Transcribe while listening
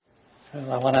Well,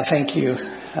 I want to thank you,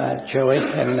 Joey,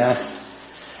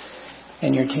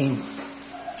 and your team.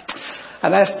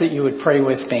 I'd ask that you would pray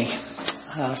with me.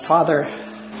 Father,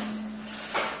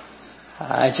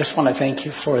 I just want to thank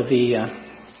you for the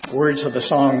words of the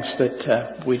songs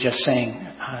that we just sang.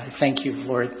 I thank you,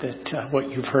 Lord, that what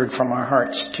you've heard from our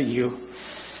hearts to you.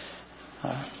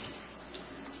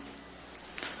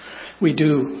 We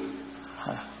do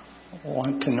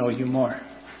want to know you more.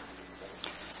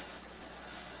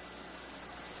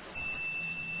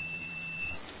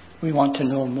 We want to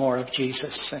know more of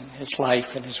Jesus and his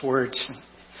life and his words and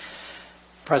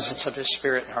the presence of his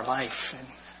Spirit in our life, and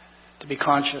to be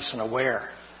conscious and aware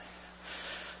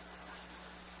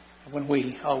when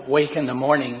we awake in the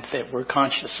morning that we're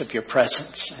conscious of your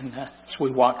presence, and as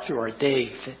we walk through our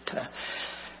day that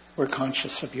we're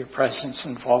conscious of your presence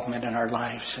and involvement in our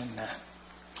lives, and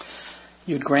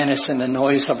you'd grant us in the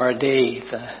noise of our day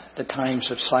the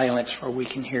times of silence where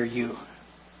we can hear you.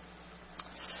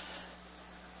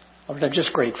 Lord, I'm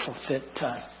just grateful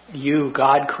that you,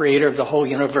 God, creator of the whole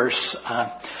universe,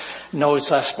 knows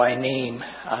us by name,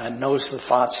 knows the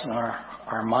thoughts in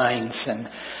our minds and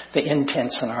the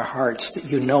intents in our hearts, that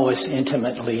you know us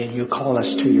intimately and you call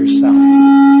us to yourself.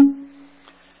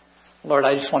 Lord,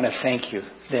 I just want to thank you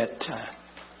that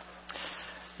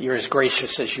you're as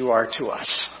gracious as you are to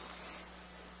us.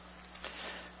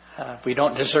 We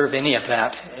don't deserve any of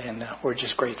that, and we're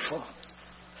just grateful.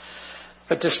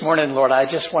 But this morning, Lord, I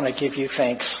just want to give you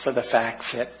thanks for the fact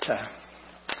that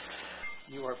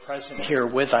you are present here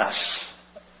with us.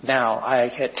 Now, I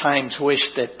at times wish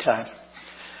that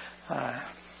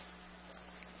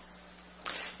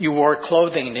you wore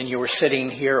clothing and you were sitting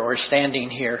here or standing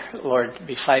here, Lord,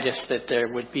 beside us, that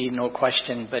there would be no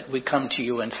question, but we come to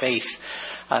you in faith,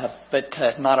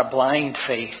 but not a blind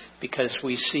faith, because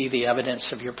we see the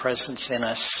evidence of your presence in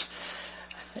us.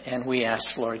 And we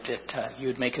ask, Lord, that you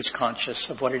would make us conscious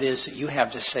of what it is that you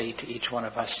have to say to each one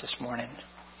of us this morning.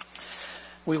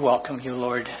 We welcome you,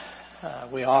 Lord.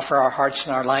 We offer our hearts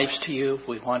and our lives to you.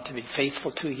 We want to be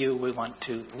faithful to you. We want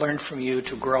to learn from you,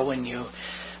 to grow in you.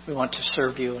 We want to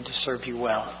serve you and to serve you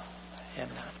well. And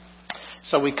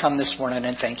so we come this morning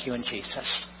and thank you in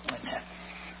Jesus. Amen.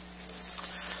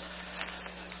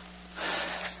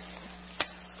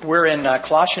 We're in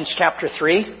Colossians chapter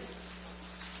 3.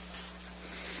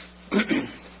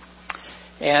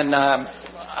 And I'm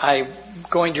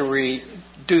going to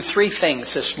do three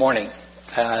things this morning.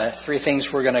 Three things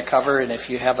we're going to cover. And if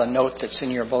you have a note that's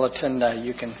in your bulletin,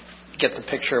 you can get the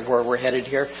picture of where we're headed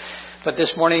here. But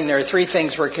this morning there are three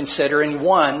things we're considering.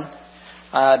 One,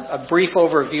 a brief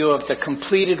overview of the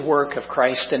completed work of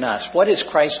Christ in us. What has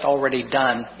Christ already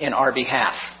done in our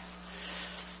behalf?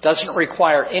 Doesn't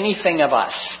require anything of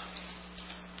us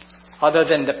other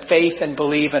than the faith and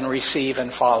believe and receive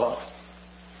and follow.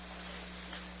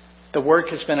 The work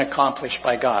has been accomplished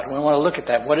by God. We want to look at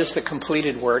that. What is the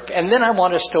completed work? And then I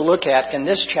want us to look at, in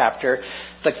this chapter,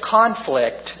 the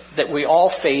conflict that we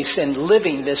all face in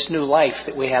living this new life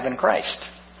that we have in Christ.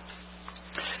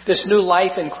 This new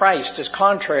life in Christ is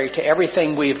contrary to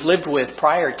everything we've lived with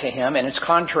prior to Him, and it's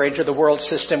contrary to the world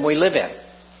system we live in.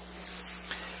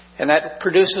 And that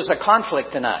produces a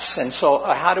conflict in us. And so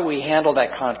how do we handle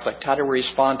that conflict? How do we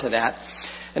respond to that?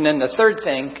 And then the third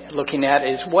thing looking at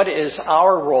is, what is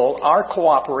our role, our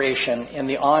cooperation in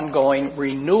the ongoing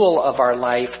renewal of our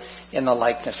life in the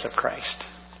likeness of Christ?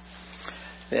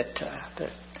 That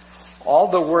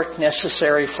all the work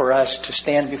necessary for us to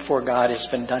stand before God has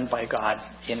been done by God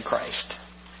in Christ.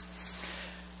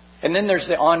 And then there's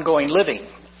the ongoing living.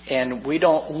 And we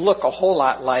don't look a whole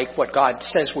lot like what God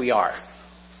says we are.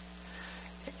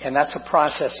 And that's a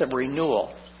process of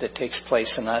renewal that takes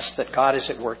place in us, that God is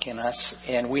at work in us,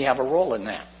 and we have a role in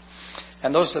that.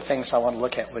 And those are the things I want to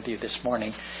look at with you this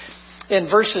morning. In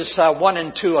verses 1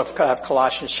 and 2 of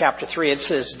Colossians chapter 3, it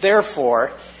says,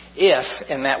 therefore, if,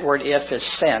 and that word if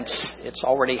is since, it's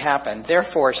already happened.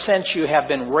 Therefore, since you have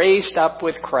been raised up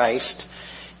with Christ,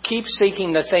 keep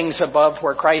seeking the things above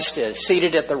where Christ is,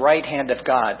 seated at the right hand of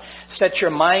God. Set your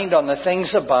mind on the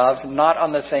things above, not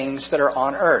on the things that are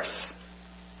on earth.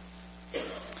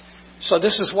 So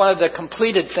this is one of the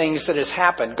completed things that has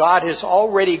happened. God has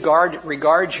already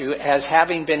regarded you as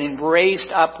having been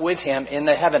raised up with Him in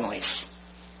the heavenlies.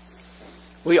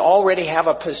 We already have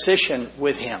a position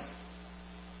with Him.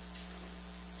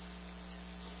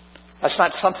 That's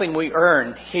not something we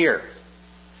earn here.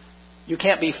 You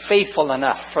can't be faithful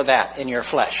enough for that in your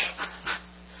flesh.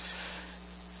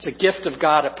 It's a gift of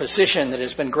God, a position that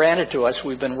has been granted to us.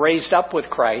 We've been raised up with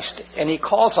Christ, and He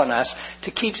calls on us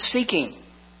to keep seeking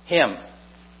Him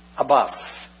above.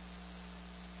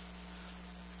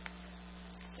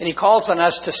 And He calls on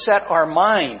us to set our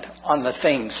mind on the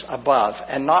things above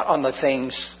and not on the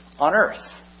things on earth.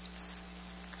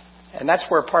 And that's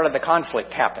where part of the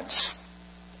conflict happens.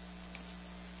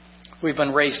 We've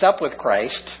been raised up with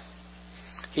Christ.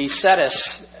 He set us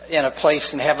in a place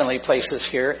in heavenly places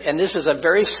here. And this is a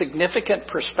very significant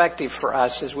perspective for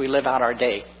us as we live out our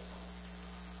day.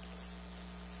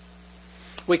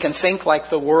 We can think like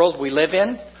the world we live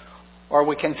in, or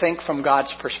we can think from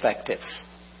God's perspective.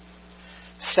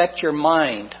 Set your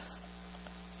mind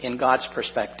in God's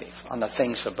perspective on the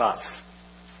things above.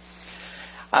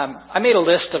 I made a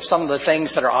list of some of the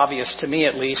things that are obvious to me,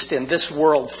 at least, in this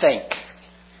world think.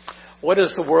 What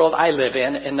is the world I live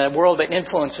in, and the world that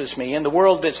influences me, and the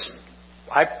world that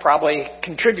I probably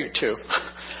contribute to?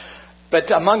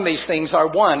 But among these things are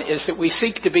one is that we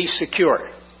seek to be secure.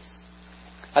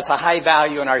 That's a high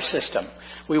value in our system.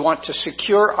 We want to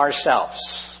secure ourselves.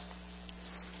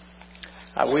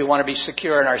 We want to be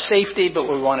secure in our safety, but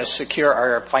we want to secure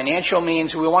our financial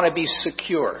means. We want to be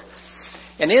secure.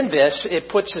 And in this, it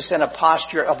puts us in a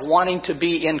posture of wanting to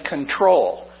be in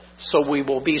control, so we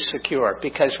will be secure.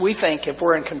 Because we think if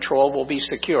we're in control, we'll be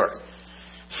secure.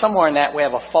 Somewhere in that, we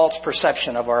have a false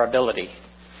perception of our ability.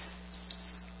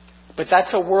 But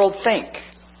that's a world think.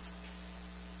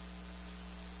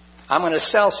 I'm going to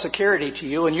sell security to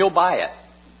you and you'll buy it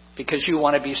because you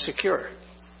want to be secure.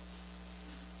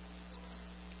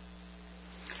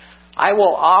 I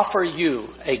will offer you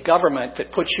a government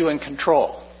that puts you in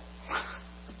control.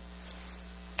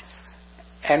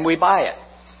 And we buy it.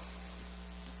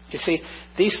 You see,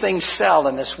 these things sell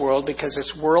in this world because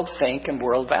it's world think and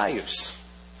world values.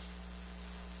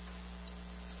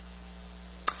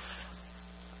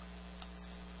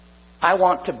 I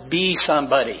want to be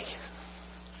somebody.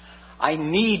 I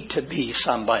need to be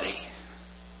somebody.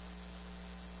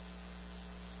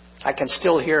 I can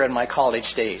still hear in my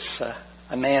college days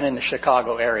a man in the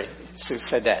Chicago area who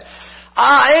said that.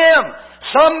 I am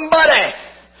somebody.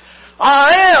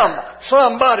 I am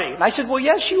somebody. And I said, well,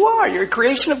 yes, you are. You're a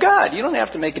creation of God. You don't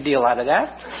have to make a deal out of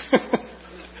that.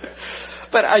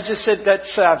 But I just said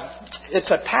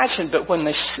it's a passion. But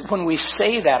when we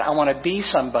say that, I want to be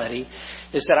somebody,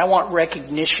 is that I want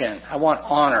recognition. I want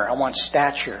honor. I want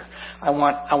stature. I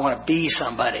want to be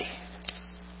somebody.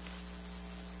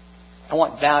 I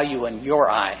want value in your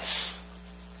eyes.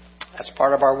 That's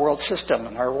part of our world system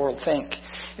and our world think.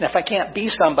 And if I can't be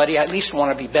somebody, I at least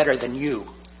want to be better than you.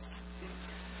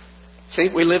 See,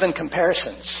 we live in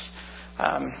comparisons.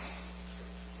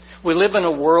 We live in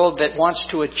a world that wants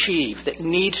to achieve, that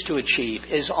needs to achieve,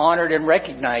 is honored and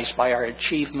recognized by our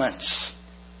achievements.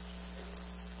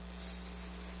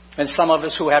 And some of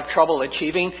us who have trouble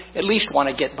achieving at least want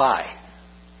to get by.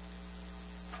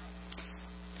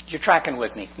 You're tracking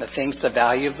with me. The things, the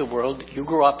value of the world that you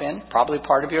grew up in, probably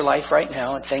part of your life right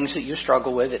now, and things that you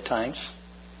struggle with at times.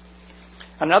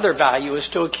 Another value is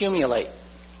to accumulate.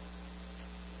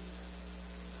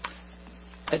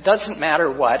 It doesn't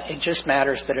matter what, it just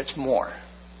matters that it's more.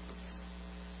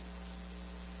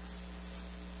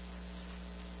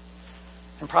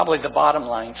 And probably the bottom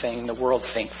line thing the world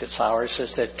thinks that's ours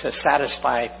is that to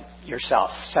satisfy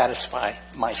yourself, satisfy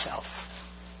myself.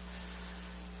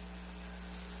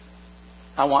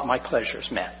 I want my pleasures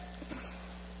met.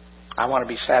 I want to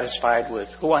be satisfied with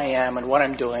who I am and what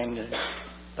I'm doing and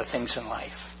the things in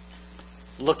life.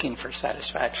 Looking for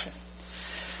satisfaction.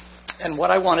 And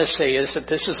what I want to say is that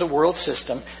this is a world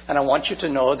system, and I want you to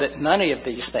know that none of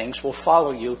these things will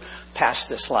follow you past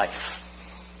this life.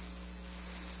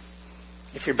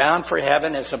 If you're bound for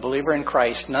heaven as a believer in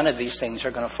Christ, none of these things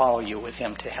are going to follow you with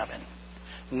Him to heaven.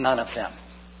 None of them.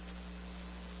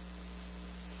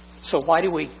 So why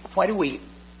do we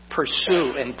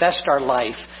pursue, invest our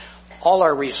life, all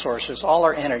our resources, all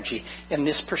our energy in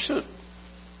this pursuit?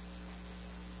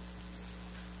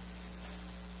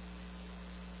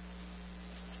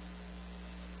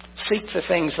 Seek the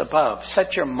things above.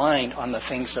 Set your mind on the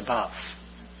things above.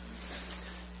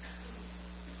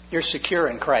 You're secure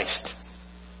in Christ.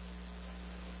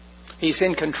 He's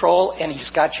in control and He's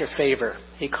got your favor.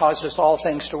 He causes all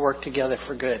things to work together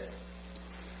for good.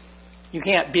 You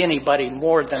can't be anybody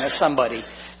more than a somebody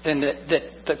than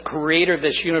the creator of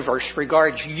this universe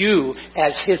regards you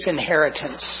as His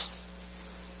inheritance.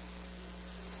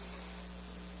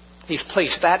 He's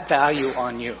placed that value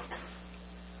on you.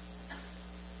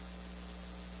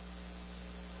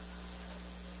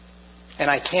 And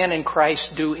I can in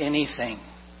Christ do anything.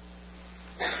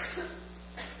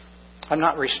 I'm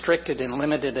not restricted and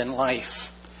limited in life.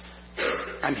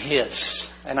 I'm His.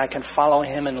 And I can follow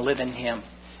Him and live in Him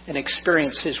and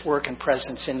experience His work and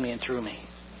presence in me and through me.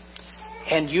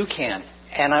 And you can.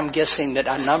 And I'm guessing that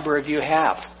a number of you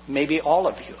have. maybe all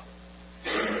of you.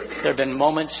 There have been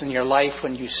moments in your life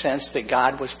when you sensed that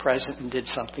God was present and did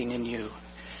something in you.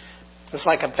 It was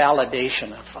like a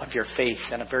validation of your faith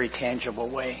in a very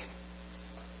tangible way.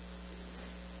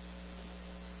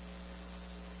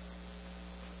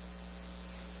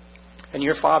 And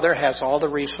your Father has all the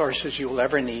resources you will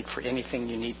ever need for anything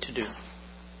you need to do.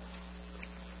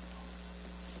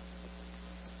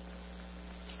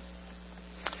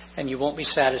 And you won't be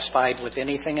satisfied with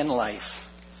anything in life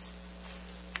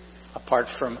apart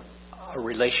from a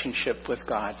relationship with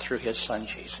God through His Son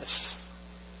Jesus.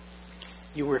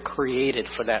 You were created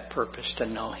for that purpose, to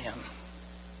know Him,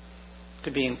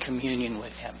 to be in communion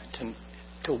with Him,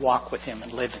 to walk with Him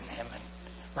and live in Him and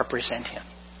represent Him.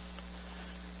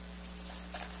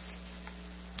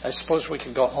 I suppose we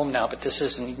could go home now, but this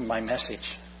isn't even my message.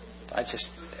 I just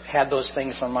had those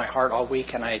things on my heart all week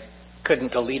and I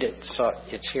couldn't delete it, so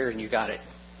it's here and you got it.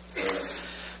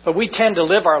 But we tend to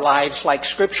live our lives like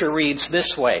Scripture reads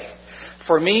this way.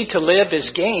 For me to live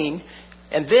is gain,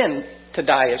 and then to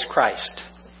die is Christ.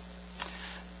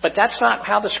 But that's not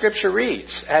how the Scripture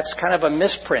reads. That's kind of a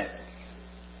misprint.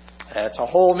 It's a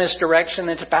whole misdirection.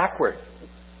 It's backward.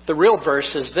 The real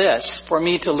verse is this. For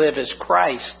me to live is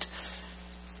Christ,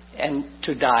 and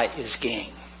to die is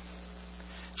gain.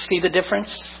 See the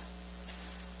difference?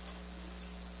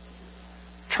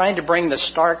 Trying to bring the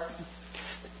stark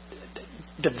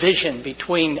division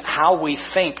between how we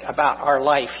think about our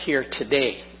life here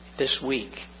today, this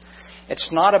week.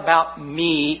 It's not about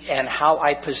me and how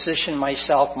I position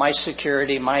myself, my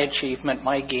security, my achievement,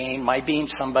 my gain, my being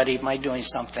somebody, my doing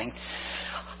something.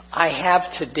 I have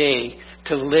today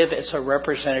to live as a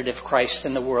representative of Christ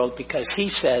in the world, because He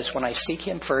says when I seek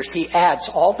Him first, He adds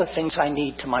all the things I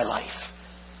need to my life.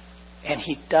 And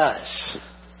He does.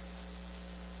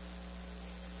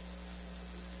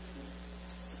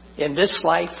 In this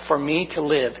life, for me to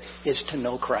live is to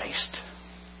know Christ.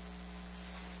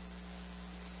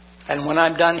 And when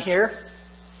I'm done here,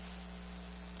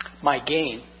 my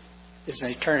gain is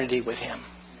an eternity with Him.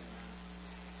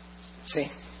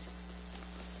 See?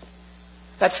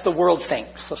 That's the world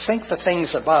thinks. So think the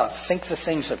things above. Think the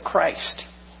things of Christ.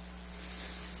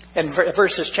 In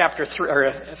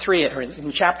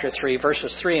in chapter 3,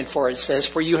 verses 3 and 4, it says,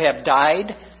 For you have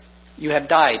died,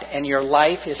 and your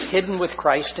life is hidden with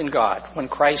Christ in God. When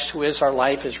Christ, who is our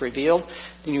life, is revealed,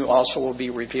 then you also will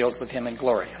be revealed with Him in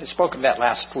glory. I spoke of that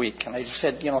last week, and I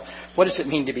said, what does it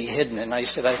mean to be hidden? And I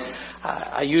said,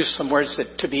 I used some words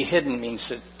that to be hidden means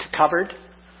to covered.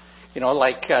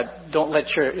 Don't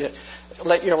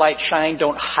let your light shine.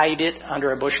 Don't hide it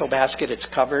under a bushel basket. It's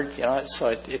covered.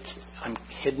 So I'm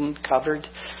hidden, covered.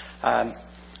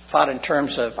 Thought in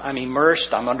terms of I'm immersed,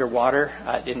 I'm underwater.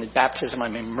 In the baptism,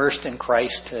 I'm immersed in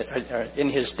Christ. In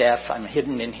His death, I'm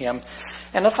hidden in Him.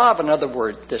 And I thought of another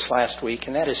word this last week,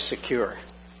 and that is secure.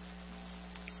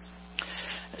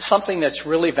 Something that's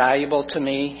really valuable to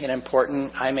me and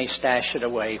important, I may stash it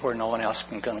away where no one else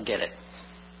can go and get it.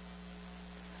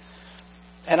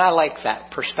 And I like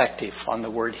that perspective on the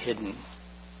word hidden.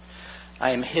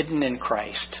 I am hidden in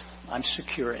Christ. I'm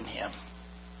secure in Him.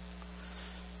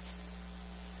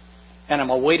 And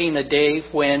I'm awaiting the day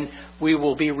when we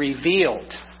will be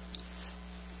revealed.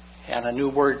 And a new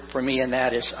word for me in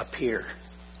that is appear.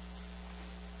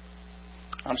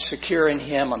 I'm secure in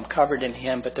Him. I'm covered in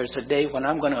Him. But there's a day when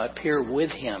I'm going to appear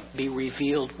with Him, be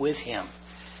revealed with Him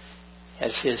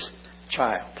as His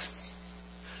child.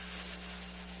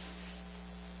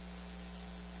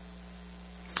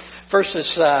 First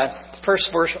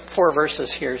 4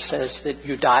 verses here says that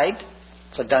you died.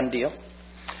 It's a done deal.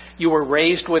 You were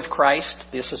raised with Christ.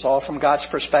 This is all from God's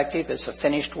perspective. It's a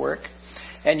finished work.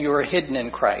 And you are hidden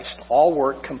in Christ. All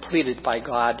work completed by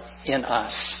God in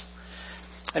us.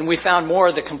 And we found more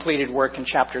of the completed work in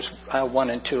chapters 1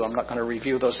 and 2. I'm not going to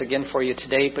review those again for you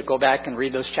today, but go back and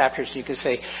read those chapters. You can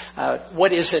say,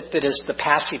 what is it that is the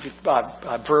passive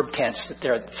verb tense? That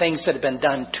there are things that have been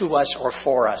done to us or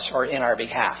for us or in our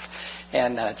behalf.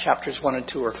 And chapters 1 and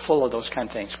 2 are full of those kind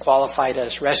of things. Qualified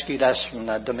us, rescued us from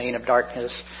the domain of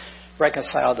darkness,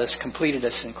 reconciled us, completed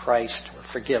us in Christ, or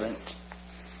forgiven.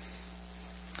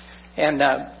 And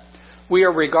we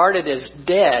are regarded as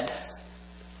dead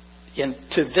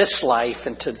to this life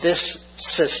and to this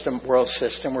system, world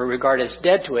system. We're regarded as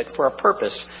dead to it for a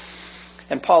purpose.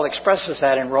 And Paul expresses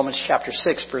that in Romans chapter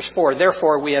 6, verse 4.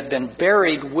 Therefore, we have been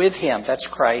buried with Him, that's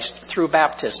Christ, through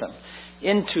baptism,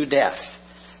 into death,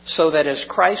 so that as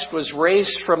Christ was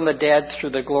raised from the dead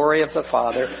through the glory of the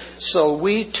Father, so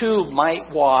we too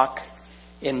might walk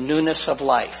in newness of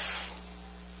life.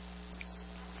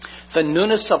 The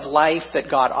newness of life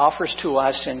that God offers to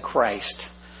us in Christ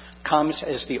comes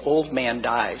as the old man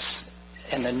dies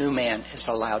and the new man is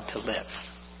allowed to live.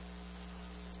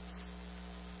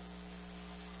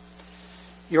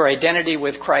 Your identity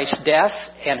with Christ's death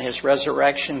and his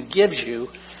resurrection gives you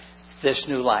this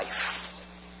new life.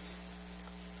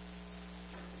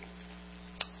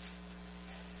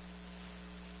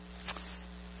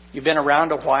 You've been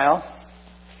around a while.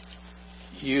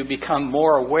 You become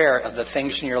more aware of the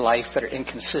things in your life that are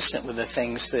inconsistent with the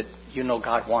things that you know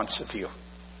God wants of you.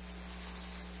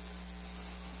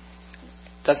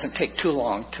 It doesn't take too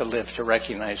long to live to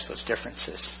recognize those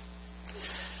differences.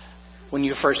 When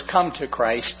you first come to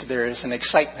Christ, there is an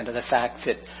excitement of the fact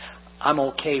that I'm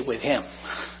okay with him.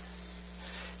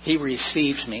 He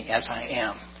receives me as I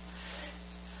am.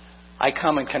 I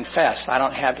come and confess. I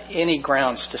don't have any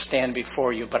grounds to stand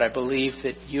before you, but I believe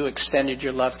that you extended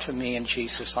your love to me and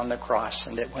Jesus on the cross,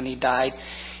 and that when he died,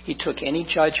 he took any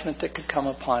judgment that could come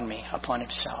upon me, upon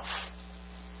himself.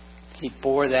 He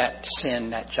bore that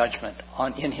sin, that judgment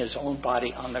in his own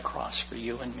body on the cross for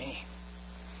you and me.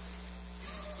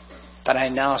 But I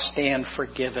now stand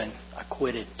forgiven,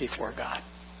 acquitted before God.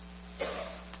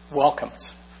 Welcomed.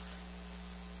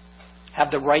 Have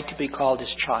the right to be called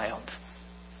his child.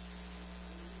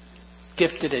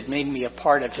 Gifted and made me a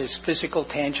part of his physical,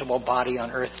 tangible body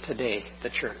on earth today, the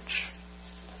church.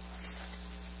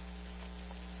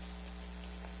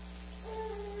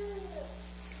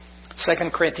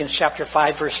 Second Corinthians chapter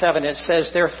 5, verse 7, it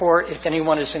says, therefore, if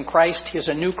anyone is in Christ, he is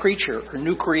a new creature or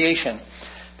new creation.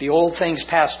 The old things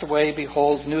passed away,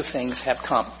 behold, new things have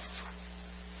come.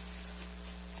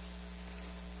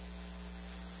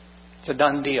 It's a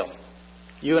done deal.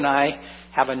 You and I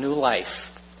have a new life.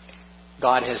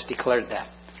 God has declared that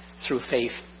through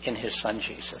faith in his Son,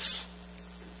 Jesus.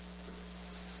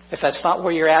 If that's not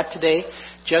where you're at today,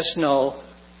 just know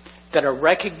that a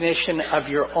recognition of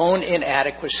your own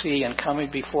inadequacy and coming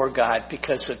before God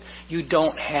because of you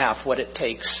don't have what it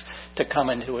takes to come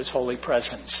into his holy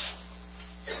presence.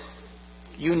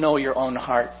 You know your own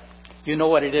heart. You know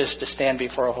what it is to stand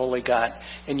before a holy God,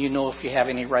 and you know if you have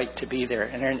any right to be there.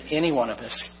 And there isn't any one of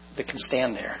us that can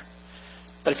stand there.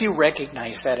 But if you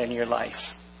recognize that in your life,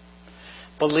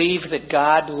 believe that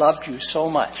God loved you so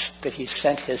much that he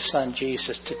sent his Son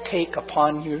Jesus to take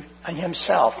upon you and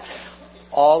himself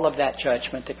all of that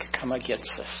judgment that could come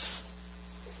against us.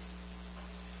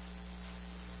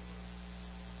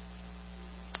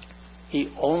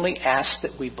 He only asks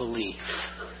that we believe.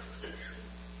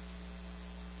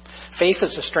 Faith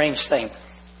is a strange thing.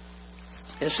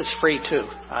 This is free too.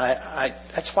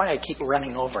 That's why I keep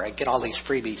running over. I get all these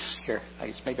freebies here.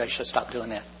 Maybe I should stop doing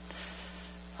that.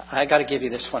 I got to give you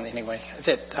this one anyway.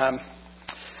 That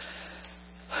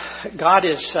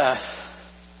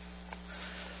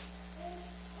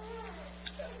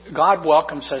God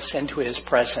welcomes us into his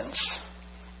presence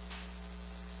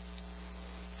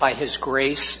by his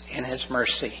grace and his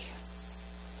mercy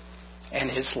and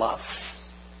his love.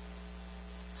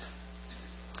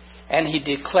 And he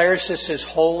declares us as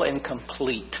whole and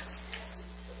complete.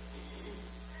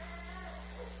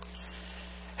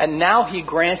 And now he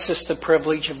grants us the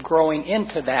privilege of growing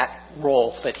into that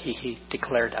role that he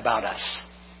declared about us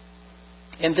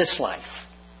in this life.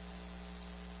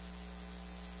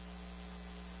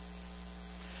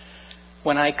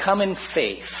 When I come in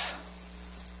faith,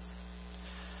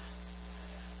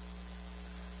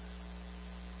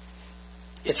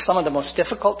 it's some of the most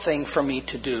difficult thing for me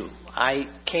to do. I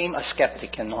came a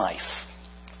skeptic in life.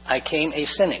 I came a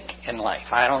cynic in life.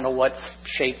 I don't know what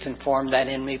shaped and formed that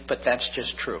in me, but that's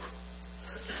just true.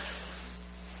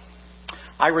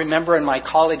 I remember in my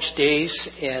college days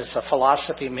as a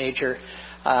philosophy major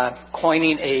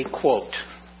coining a quote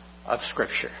of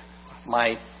Scripture.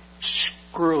 My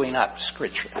screwing up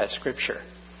Scripture.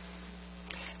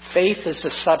 Faith is the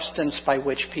substance by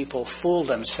which people fool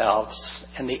themselves,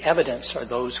 and the evidence are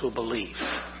those who believe.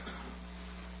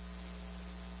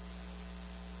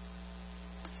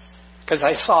 Because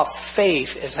I saw faith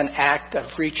as an act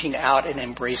of reaching out and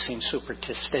embracing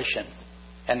superstition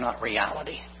and not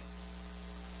reality.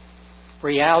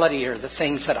 Reality are the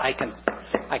things that I can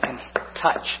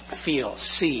touch, feel,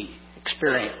 see,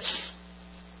 experience.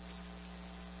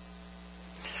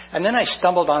 And then I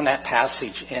stumbled on that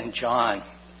passage in John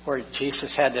where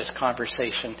Jesus had this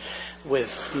conversation with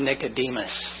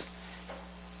Nicodemus.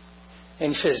 And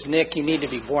he says, Nick, you need to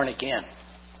be born again.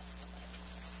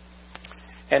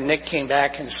 And Nick came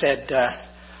back and said,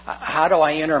 how do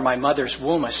I enter my mother's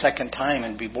womb a second time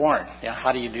and be born? Yeah,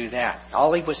 how do you do that?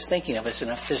 All he was thinking of is in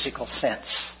a physical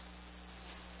sense.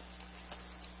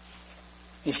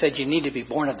 He said, you need to be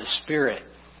born of the Spirit.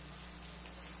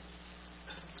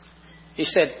 He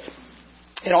said,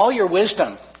 in all your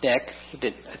wisdom, Nick,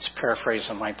 it's a paraphrase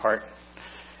on my part.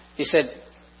 He said,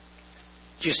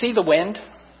 "Do you see the wind?"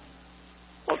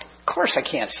 Well, of course I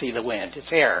can't see the wind.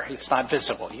 It's air. It's not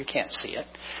visible. You can't see it.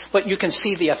 But you can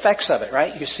see the effects of it,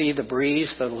 right? You see the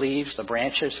breeze, the leaves, the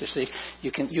branches.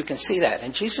 You can see that.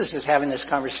 And Jesus is having this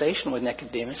conversation with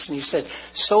Nicodemus, and he said,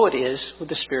 so it is with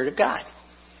the Spirit of God.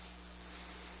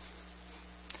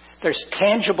 There's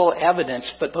tangible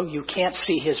evidence, but though you can't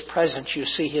see His presence, you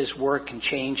see His work and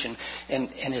change and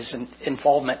His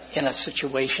involvement in a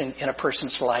situation, in a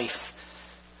person's life.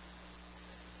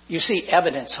 You see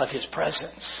evidence of His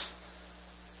presence.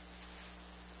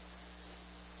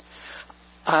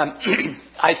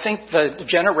 I think the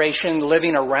generation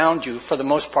living around you, for the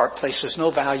most part, places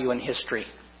no value in history.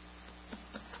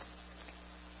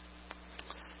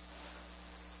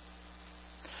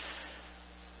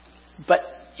 But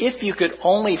if you could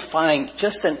only find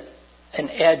just an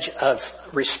edge of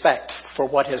respect for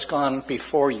what has gone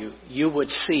before you, you would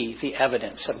see the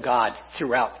evidence of God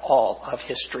throughout all of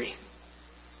history.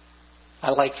 I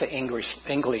like the English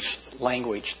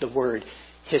language, the word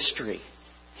history,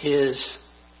 His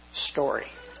story.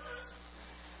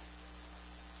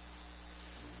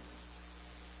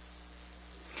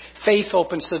 Faith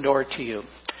opens the door to you.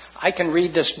 I can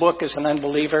read this book as an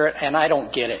unbeliever and I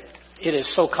don't get it. It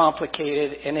is so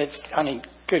complicated, and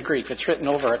good grief, it's written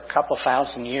over a couple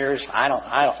thousand years. I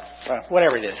don't,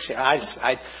 whatever it is.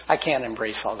 I can't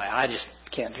embrace all that. I just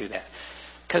can't do that.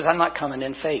 Because I'm not coming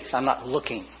in faith. I'm not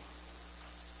looking.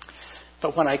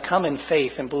 But when I come in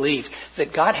faith and believe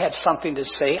that God had something to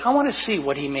say, I want to see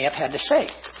what He may have had to say.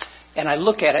 And I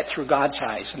look at it through God's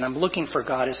eyes. And I'm looking for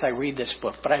God as I read this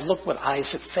book. But I look with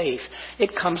eyes of faith.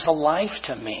 It comes alive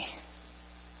to me.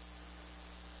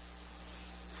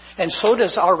 And so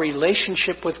does our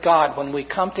relationship with God when we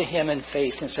come to Him in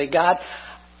faith and say, God,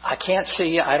 I can't see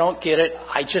you. I don't get it.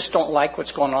 I just don't like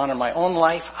what's going on in my own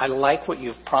life. I like what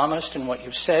you've promised and what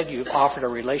you've said. You've offered a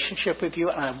relationship with you,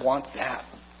 and I want that.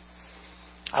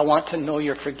 I want to know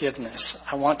your forgiveness.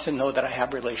 I want to know that I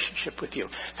have a relationship with you.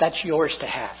 That's yours to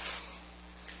have.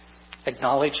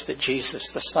 Acknowledge that Jesus,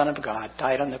 the Son of God,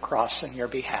 died on the cross on your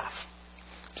behalf.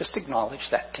 Just acknowledge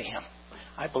that to Him.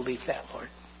 I believe that, Lord.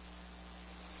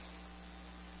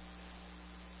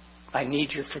 I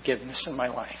need your forgiveness in my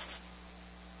life.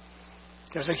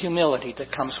 There's a humility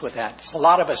that comes with that. There's a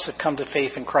lot of us that come to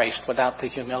faith in Christ without the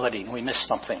humility, and we miss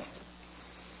something.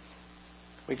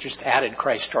 We just added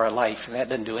Christ to our life, and that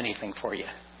didn't do anything for you.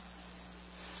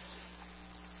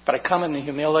 But I come in the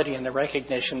humility and the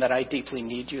recognition that I deeply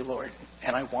need you, Lord,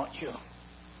 and I want you.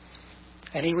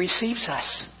 And He receives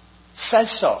us. Says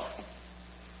so.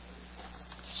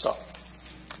 So,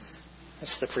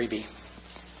 that's the freebie.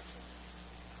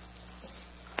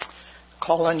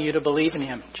 Call on you to believe in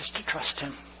Him, just to trust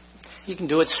Him. You can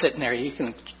do it sitting there. You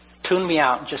can tune me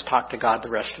out and just talk to God the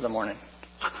rest of the morning.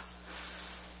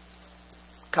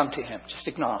 Come to Him. Just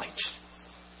acknowledge.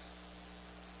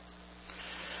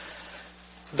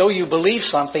 Though you believe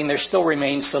something, there still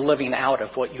remains the living out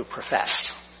of what you profess.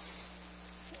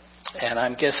 And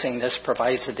I'm guessing this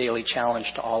provides a daily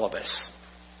challenge to all of us.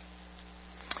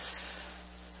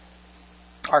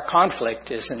 Our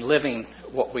conflict is in living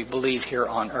what we believe here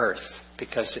on earth,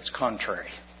 because it's contrary.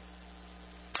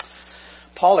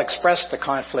 Paul expressed the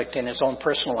conflict in his own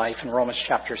personal life in Romans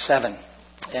chapter 7.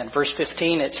 And verse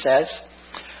 15 it says,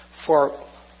 "For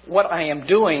what I am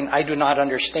doing I do not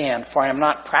understand, for I am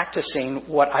not practicing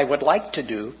what I would like to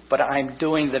do, but I am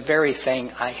doing the very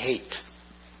thing I hate."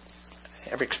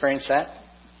 Ever experienced that?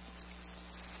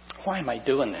 Why am I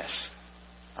doing this?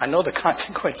 I know the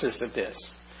consequences of this,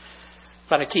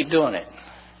 but I keep doing it.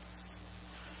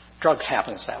 Drugs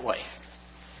happens that way.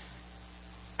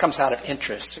 Comes out of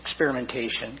interest,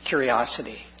 experimentation,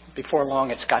 curiosity. Before long,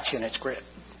 it's got you in its grip.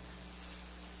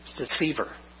 It's a deceiver.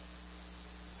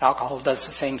 Alcohol does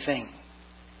the same thing.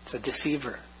 It's a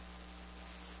deceiver.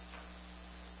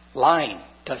 Lying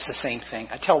does the same thing.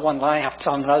 I tell one lie, I have to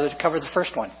tell another to cover the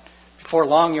first one. Before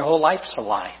long, your whole life's a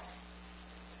lie.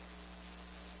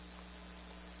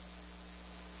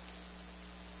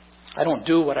 I don't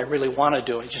do what I really want to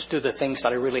do. I just do the things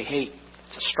that I really hate.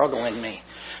 It's a struggle in me.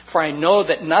 For I know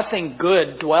that nothing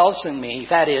good dwells in me,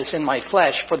 that is, in my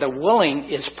flesh, for the willing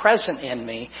is present in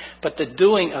me, but the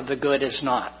doing of the good is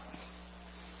not.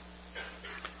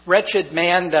 Wretched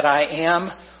man that I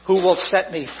am, who will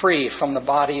set me free from the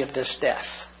body of this death?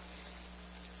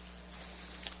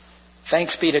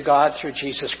 Thanks be to God through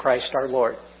Jesus Christ our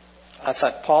Lord. I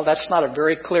thought, Paul, that's not a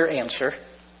very clear answer.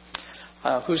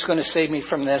 Who's going to save me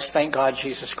from this? Thank God,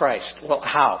 Jesus Christ. Well,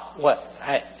 how? What?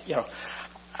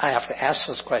 I have to ask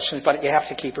those questions, but you have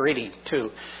to keep reading too.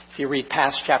 If you read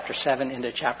past chapter 7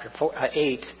 into chapter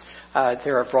 8,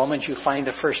 there of Romans, you find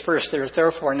the first verse. There is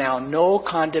therefore now no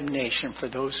condemnation for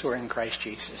those who are in Christ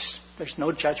Jesus. There's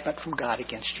no judgment from God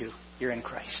against you. You're in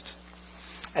Christ.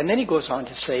 And then he goes on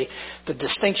to say the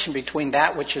distinction between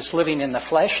that which is living in the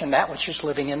flesh and that which is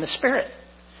living in the Spirit.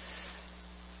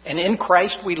 And in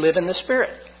Christ we live in the Spirit.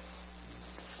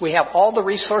 We have all the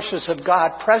resources of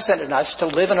God present in us to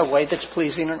live in a way that's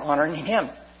pleasing and honoring Him.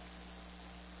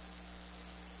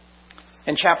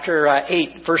 In chapter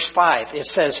 8, verse 5, it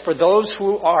says, for those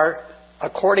who are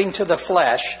according to the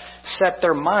flesh set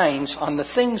their minds on the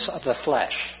things of the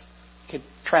flesh. You could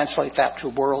translate that to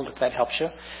world if that helps you.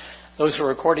 Those who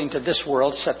are according to this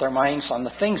world set their minds on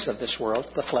the things of this world,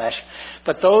 the flesh.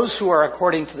 But those who are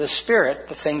according to the Spirit,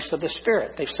 the things of the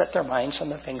Spirit, they've set their minds on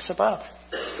the things above.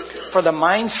 For the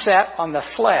mind set on the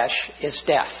flesh is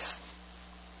death.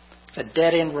 It's a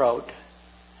dead-end road.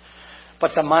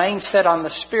 But the mind set on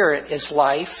the Spirit is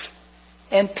life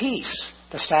and peace,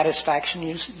 the satisfaction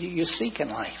you seek in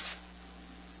life.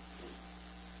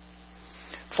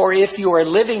 For if you are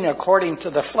living according to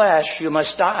the flesh, you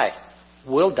must die,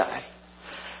 will die.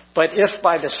 But if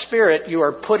by the Spirit you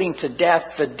are putting to death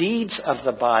the deeds of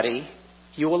the body,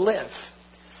 you will live.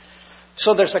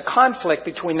 So there's a conflict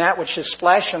between that which is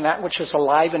flesh and that which is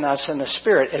alive in us in the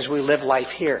Spirit as we live life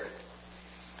here.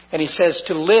 And he says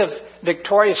to live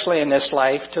victoriously in this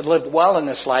life, to live well in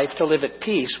this life, to live at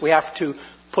peace, we have to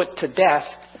put to death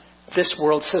this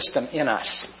world system in us.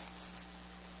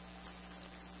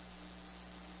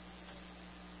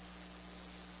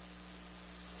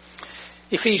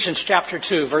 Ephesians chapter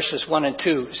 2, verses 1 and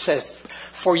 2 says,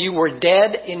 for you were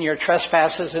dead in your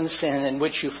trespasses and sin in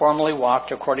which you formerly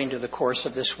walked according to the course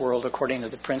of this world, according to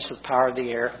the prince of the power of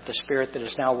the air, of the spirit that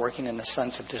is now working in the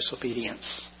sons of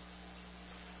disobedience.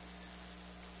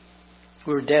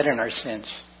 We were dead in our sins.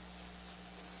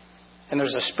 And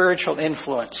there's a spiritual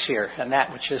influence here, and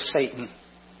that which is Satan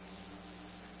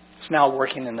is now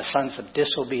working in the sons of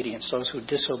disobedience. Those who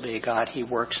disobey God, he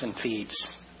works and feeds.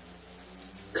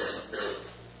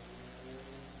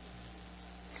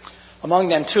 Among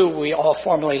them too, we all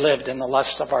formerly lived in the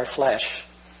lust of our flesh,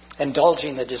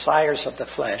 indulging the desires of the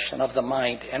flesh and of the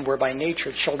mind, and were by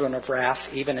nature children of wrath,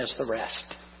 even as the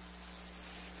rest.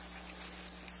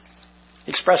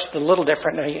 Expressed a little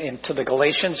differently into the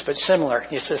Galatians, but similar.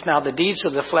 He says, now the deeds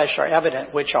of the flesh are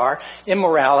evident, which are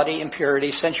immorality,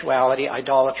 impurity, sensuality,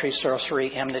 idolatry,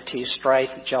 sorcery, enmity, strife,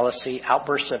 jealousy,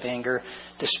 outbursts of anger,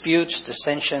 disputes,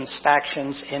 dissensions,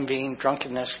 factions, envying,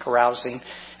 drunkenness, carousing,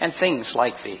 and things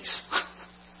like these.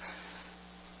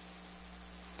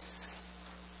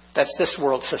 That's this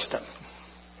world system.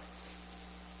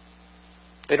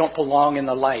 They don't belong in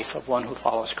the life of one who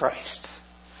follows Christ.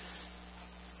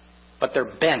 But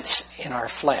they're bent in our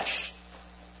flesh.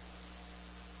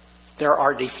 They're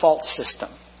our default system.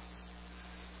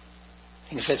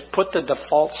 He says, put the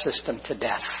default system to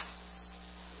death.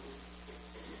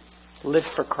 Live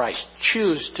for Christ.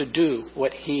 Choose to do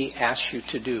what He asks you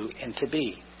to do and to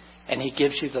be. And He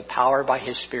gives you the power by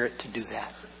His Spirit to do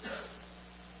that.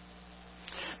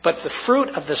 But the fruit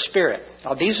of the Spirit,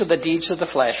 now these are the deeds of the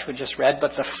flesh we just read,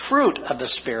 but the fruit of the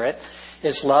Spirit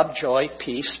is love, joy,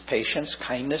 peace, patience,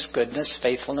 kindness, goodness,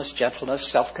 faithfulness, gentleness,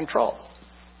 self-control.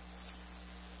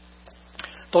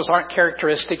 Those aren't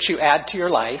characteristics you add to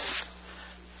your life.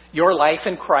 Your life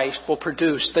in Christ will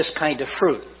produce this kind of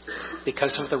fruit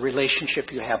because of the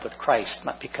relationship you have with Christ,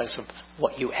 not because of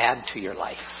what you add to your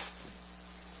life.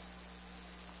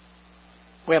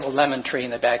 We have a lemon tree in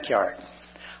the backyard.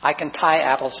 I can tie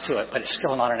apples to it, but it's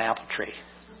still not an apple tree.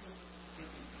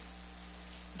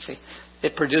 See,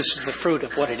 it produces the fruit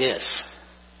of what it is.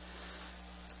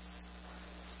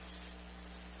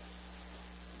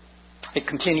 It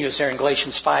continues there in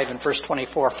Galatians 5 and verse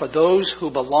 24. For those who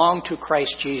belong to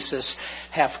Christ Jesus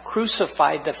have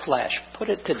crucified the flesh, put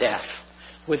it to death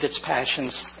with its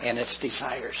passions and its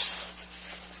desires.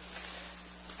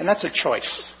 And that's a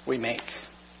choice we make.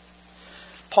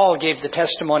 Paul gave the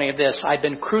testimony of this. I've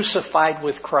been crucified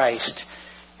with Christ,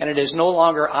 and it is no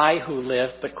longer I who live,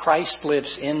 but Christ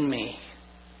lives in me.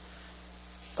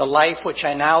 The life which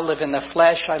I now live in the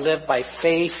flesh, I live by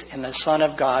faith in the Son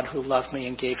of God who loved me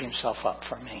and gave Himself up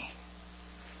for me.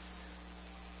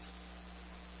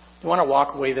 You want to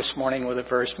walk away this morning with a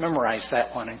verse, memorize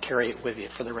that one and carry it with you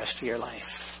for the rest of your life.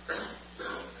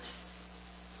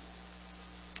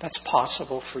 That's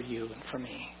possible for you and for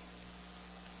me.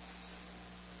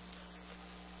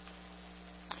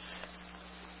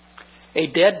 A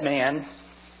dead man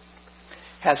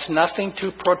has nothing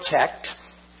to protect,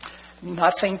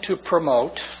 nothing to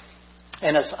promote,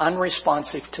 and is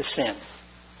unresponsive to sin.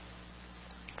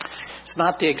 It's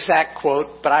not the exact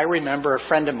quote, but I remember a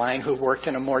friend of mine who worked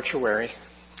in a mortuary.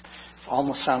 It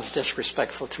almost sounds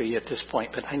disrespectful to you at this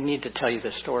point, but I need to tell you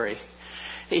the story.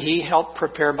 He helped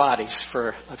prepare bodies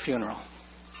for a funeral.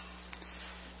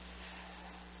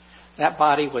 That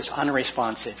body was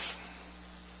unresponsive.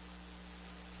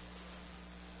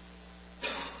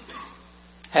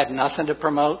 Had nothing to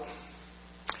promote,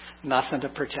 nothing to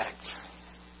protect.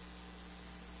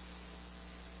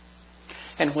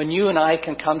 And when you and I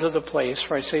can come to the place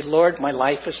where I say, Lord, my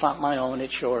life is not my own,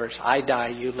 it's yours. I die,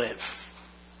 you live.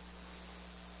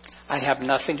 I have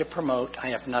nothing to promote. I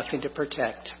have nothing to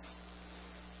protect.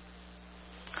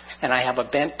 And I have a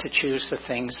bent to choose the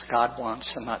things God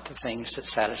wants and not the things that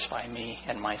satisfy me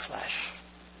and my flesh.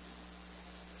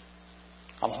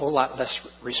 I'm a whole lot less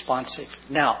responsive.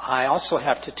 Now, I also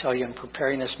have to tell you in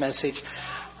preparing this message,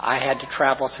 I had to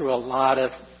travel through a lot of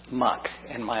muck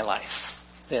in my life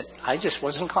that I just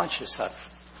wasn't conscious of.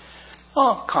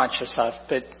 Well, conscious of,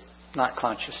 but not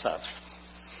conscious of.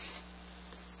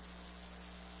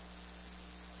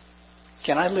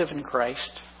 Can I live in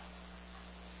Christ?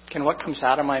 Can what comes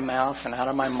out of my mouth and out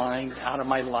of my mind, out of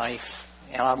my life,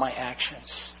 and out of my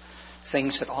actions,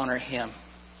 things that honor Him,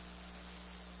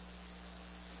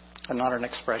 are not an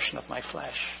expression of my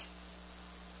flesh?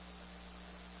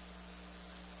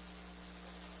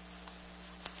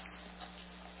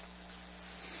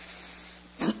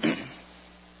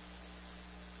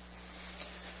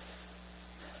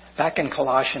 Back in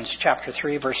Colossians chapter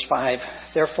 3, verse 5,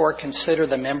 therefore consider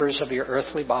the members of your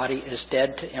earthly body as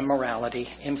dead to immorality,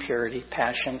 impurity,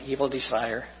 passion, evil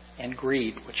desire, and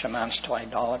greed, which amounts to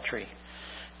idolatry.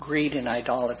 Greed and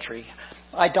idolatry.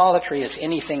 Idolatry is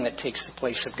anything that takes the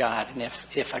place of God. And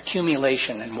if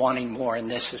accumulation and wanting more in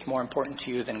this is more important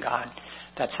to you than God,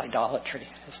 that's idolatry,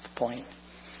 is the point.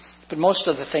 But most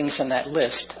of the things in that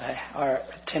list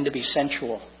tend to be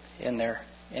sensual in there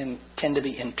and tend to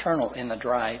be internal in the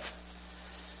drive.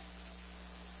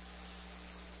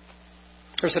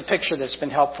 There's a picture that's been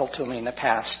helpful to me in the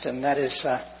past, and that is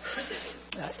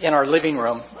in our living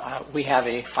room, we have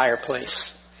a fireplace.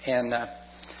 And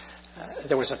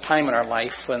there was a time in our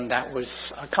life when that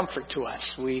was a comfort to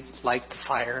us. We light the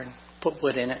fire and put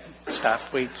wood in it and stuff.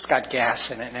 It's got gas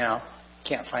in it now.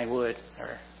 Can't find wood,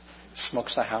 or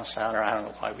smokes the house out, or I don't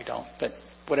know why we don't, but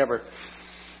whatever.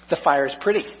 The fire is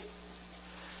pretty.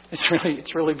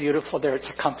 It's really beautiful there. It's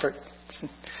a comfort.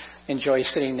 Enjoy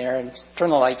sitting there and turn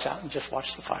the lights out and just watch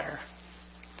the fire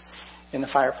in the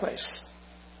fireplace.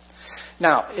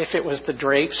 Now, if it was the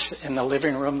drapes in the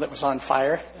living room that was on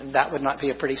fire, that would not be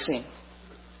a pretty scene.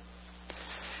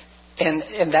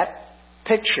 And that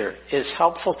picture is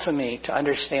helpful to me to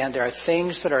understand there are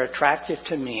things that are attractive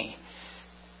to me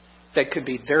that could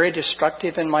be very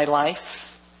destructive in my life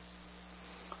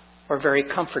or very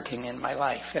comforting in my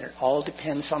life. And it all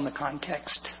depends on the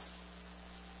context.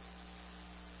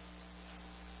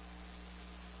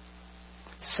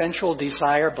 Sensual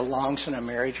desire belongs in a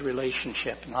marriage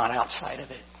relationship, not outside of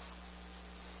it.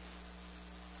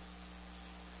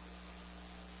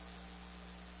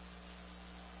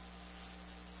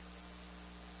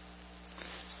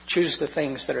 Choose the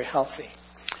things that are healthy.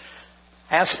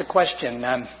 Ask the question,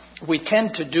 we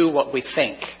tend to do what we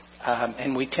think.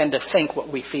 And we tend to think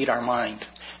what we feed our mind.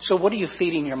 So what are you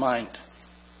feeding your mind?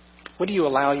 What do you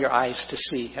allow your eyes to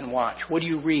see and watch? What do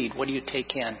you read? What do you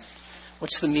take in?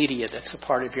 What's the media that's a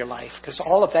part of your life? Because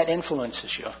all of that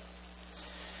influences you.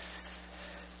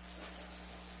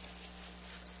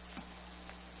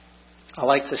 I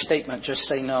like the statement, just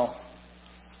say no.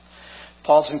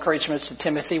 Paul's encouragement to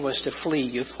Timothy was to flee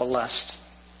youthful lust.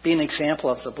 Be an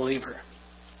example of the believer.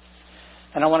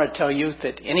 And I want to tell you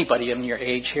that anybody in your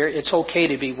age here, it's okay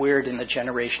to be weird in the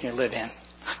generation you live in.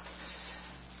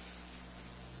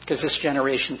 Because this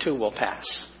generation too will pass.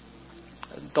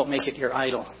 Don't make it your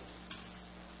idol.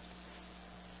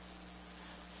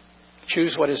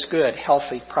 Choose what is good,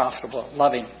 healthy, profitable,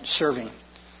 loving, serving.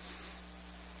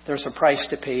 There's a price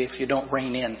to pay if you don't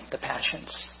rein in the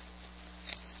passions.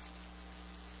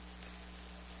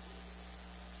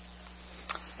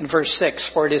 In verse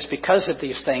 6, for it is because of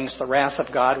these things the wrath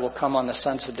of God will come on the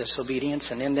sons of disobedience,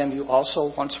 and in them you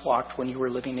also once walked when you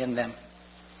were living in them.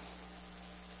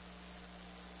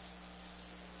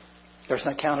 There's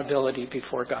an accountability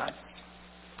before God.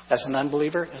 As an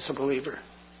unbeliever, as a believer.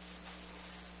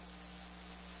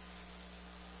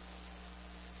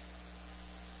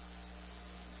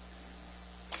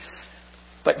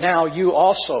 But now you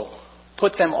also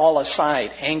put them all aside,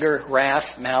 anger,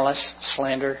 wrath, malice,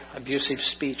 slander, abusive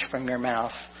speech from your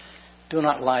mouth. Do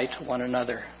not lie to one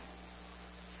another.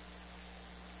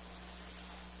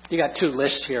 You got two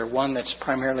lists here. One that's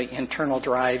primarily internal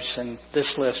drives, and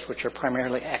this list, which are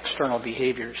primarily external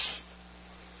behaviors.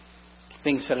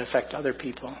 Things that affect other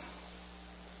people.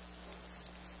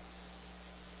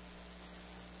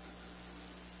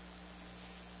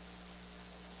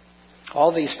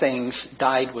 All these things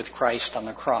died with Christ on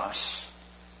the cross.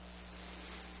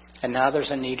 And now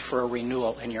there's a need for a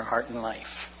renewal in your heart and life.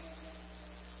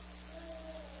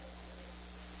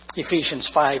 Ephesians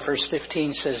 5 verse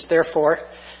 15 says, "Therefore,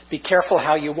 be careful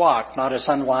how you walk, not as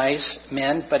unwise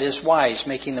men, but as wise,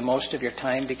 making the most of your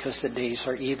time because the days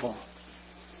are evil."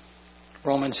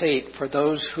 Romans 8, "For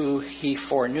those who he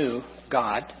foreknew,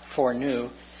 God foreknew,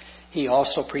 he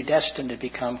also predestined to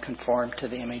become conformed to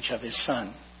the image of his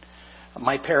Son."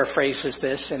 My paraphrase is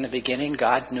this: in the beginning,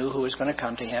 God knew who was going to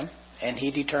come to him, and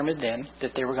he determined then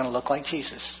that they were going to look like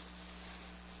Jesus.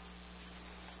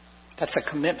 That's a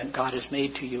commitment God has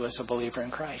made to you as a believer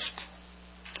in Christ.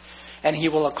 And he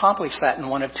will accomplish that in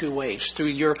one of two ways: through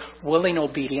your willing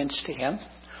obedience to him,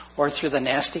 or through the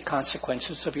nasty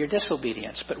consequences of your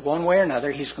disobedience. But one way or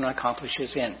another, he's going to accomplish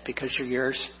his end, because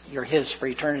you're his for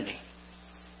eternity.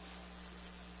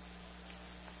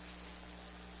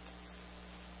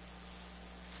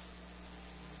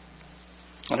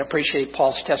 And I appreciate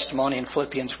Paul's testimony in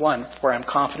Philippians 1, where I'm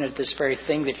confident this very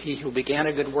thing, that he who began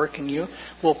a good work in you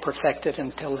will perfect it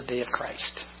until the day of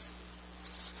Christ.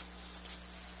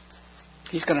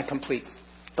 He's going to complete.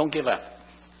 Don't give up.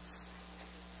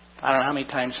 I don't know how many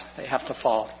times they have to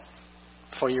fall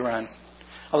before you run.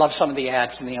 I love some of the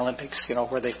ads in the Olympics,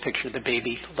 where they picture the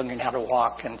baby learning how to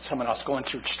walk and someone else going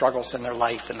through struggles in their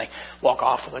life and they walk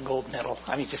off with a gold medal.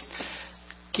 I mean, just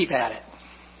keep at it.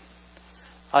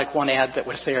 I like one ad that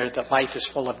was there, that life is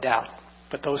full of doubt,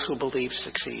 but those who believe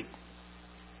succeed.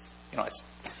 It's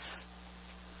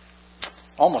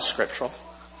almost scriptural.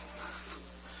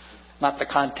 Not the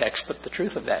context, but the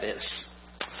truth of that is.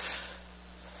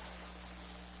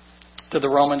 To the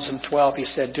Romans in 12, he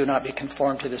said, "Do not be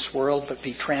conformed to this world, but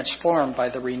be transformed by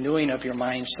the renewing of your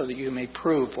mind, so that you may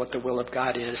prove what the will of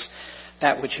God is,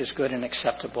 that which is good and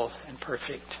acceptable and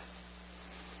perfect."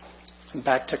 And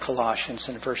back to Colossians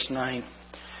in verse 9.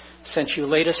 "Since you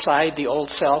laid aside the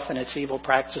old self and its evil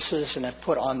practices, and have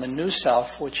put on the new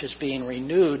self, which is being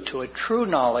renewed to a true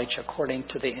knowledge according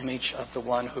to the image of the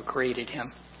one who created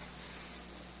him."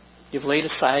 You've laid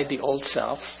aside the old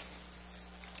self.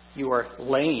 You are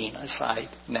laying aside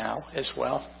now as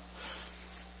well.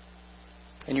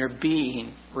 And you're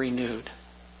being renewed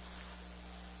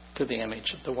to the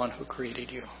image of the one who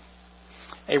created you.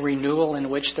 A renewal in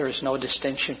which there is no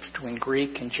distinction between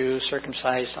Greek and Jew,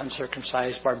 circumcised,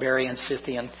 uncircumcised, barbarian,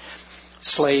 Scythian,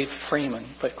 slave,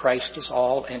 freeman, but Christ is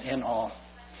all and in all.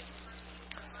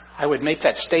 I would make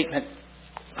that statement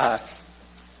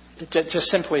just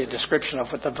simply a description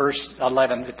of what the verse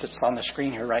 11 that's on the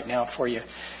screen here right now for you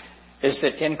is,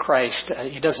 that in Christ,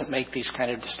 he doesn't make these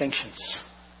kind of distinctions.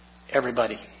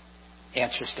 Everybody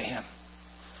answers to him.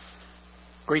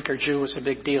 Greek or Jew was a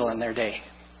big deal in their day.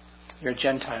 You're a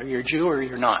Gentile. You're a Jew or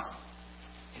you're not.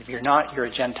 If you're not, you're a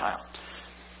Gentile.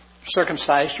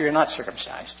 Circumcised or you're not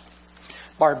circumcised.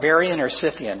 Barbarian or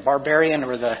Scythian. Barbarian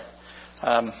were the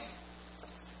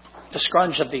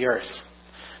scrounge of the earth.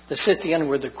 The Scythian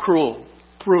were the cruel,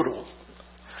 brutal.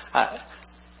 I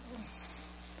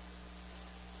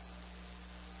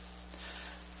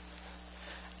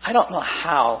don't know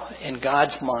how, in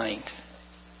God's mind,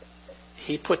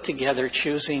 he put together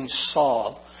choosing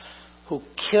Saul, who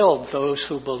killed those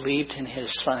who believed in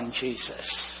his son Jesus,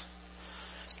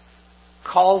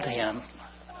 called him,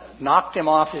 knocked him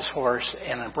off his horse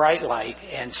in a bright light,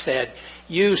 and said,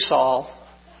 "You, Saul,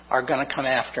 are going to come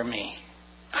after me."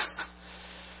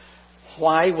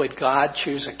 Why would God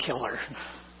choose a killer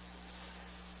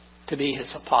to be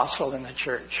his apostle in the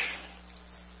church?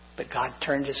 But God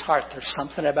turned his heart. There's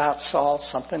something about Saul,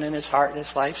 something in his heart and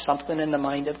his life, something in the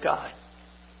mind of God.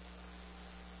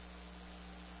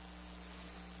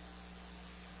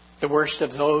 The worst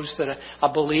of those that a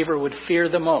believer would fear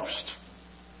the most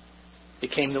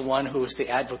became the one who was the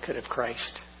advocate of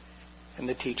Christ and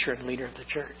the teacher and leader of the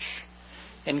church.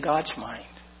 In God's mind,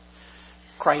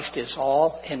 Christ is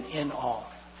all and in all.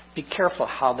 Be careful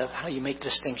how you make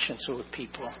distinctions with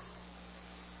people.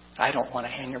 I don't want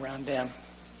to hang around them.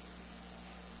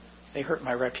 They hurt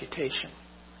my reputation.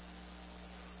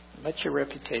 Let your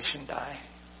reputation die.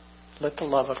 Let the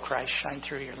love of Christ shine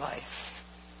through your life.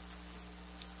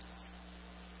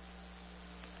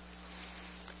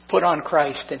 Put on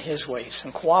Christ and his ways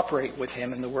and cooperate with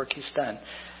him in the work he's done.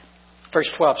 Verse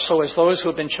 12, "So as those who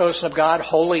have been chosen of God,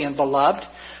 holy and beloved,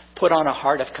 put on a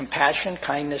heart of compassion,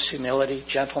 kindness, humility,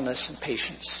 gentleness, and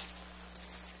patience."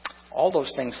 All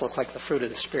those things look like the fruit of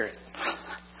the Spirit.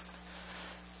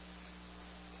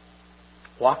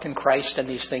 Walk in Christ and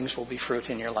these things will be fruit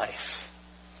in your life.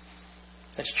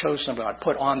 As chosen of God,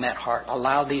 put on that heart.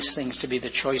 Allow these things to be the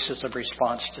choices of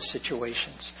response to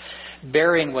situations.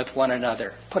 Bearing with one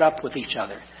another. Put up with each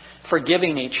other.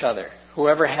 Forgiving each other.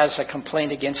 Whoever has a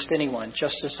complaint against anyone,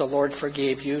 just as the Lord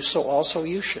forgave you, so also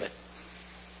you should.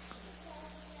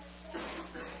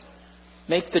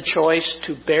 Make the choice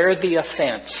to bear the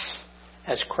offense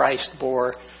as Christ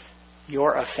bore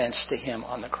your offense to Him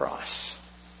on the cross.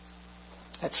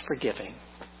 That's forgiving.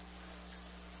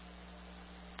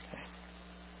 Okay.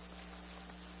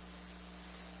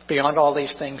 Beyond all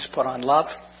these things, put on love,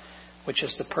 which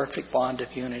is the perfect bond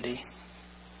of unity.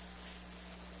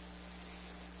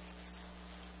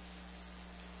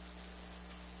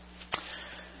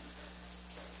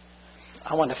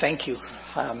 I want to thank you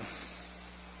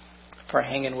for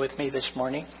hanging with me this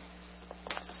morning.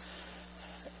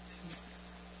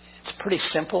 It's a pretty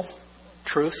simple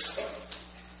truth.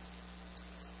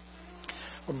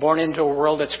 We're born into a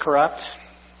world that's corrupt.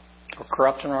 We're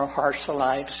corrupt in our hearts and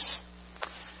lives.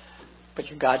 But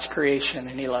you're God's creation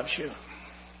and He loves you.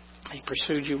 He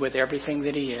pursued you with everything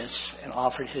that He is and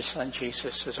offered His Son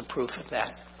Jesus as a proof of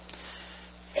that.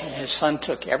 And His Son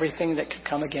took everything that could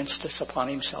come against us upon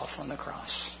Himself on the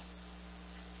cross.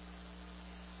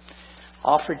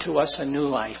 Offered to us a new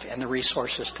life and the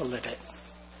resources to live it.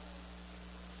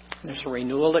 There's a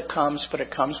renewal that comes, but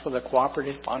it comes with a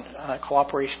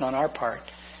cooperation on our part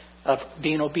of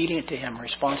being obedient to Him,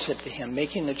 responsive to Him,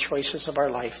 making the choices of our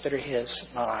life that are His,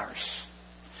 not ours.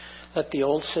 Let the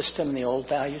old system and the old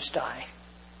values die.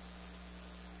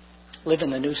 Live in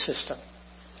the new system.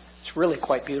 It's really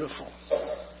quite beautiful.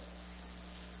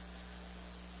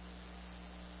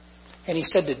 And He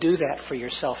said to do that for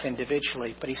yourself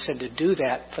individually, but He said to do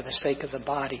that for the sake of the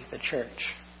body, the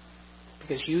church.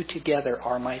 Because you together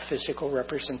are my physical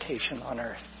representation on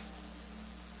earth.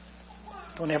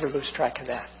 Don't ever lose track of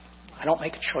that. I don't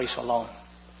make a choice alone.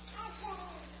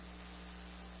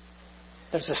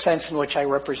 There's a sense in which I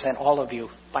represent all of you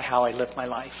by how I live my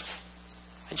life.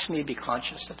 I just need to be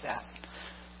conscious of that.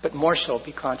 But more so,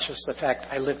 be conscious of the fact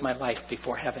I live my life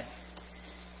before heaven.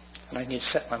 And I need to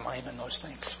set my mind on those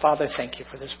things. Father, thank you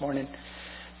for this morning.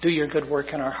 Do your good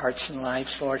work in our hearts and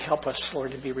lives, Lord. Help us,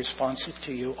 Lord, to be responsive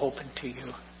to you, open to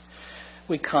you.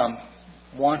 We come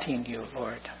wanting you,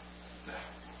 Lord.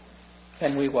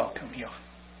 And we welcome you.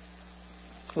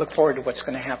 Look forward to what's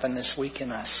going to happen this week in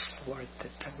us, Lord,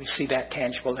 that we see that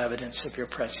tangible evidence of your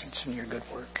presence and your good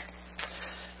work.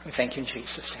 We thank you in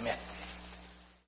Jesus' name. Amen.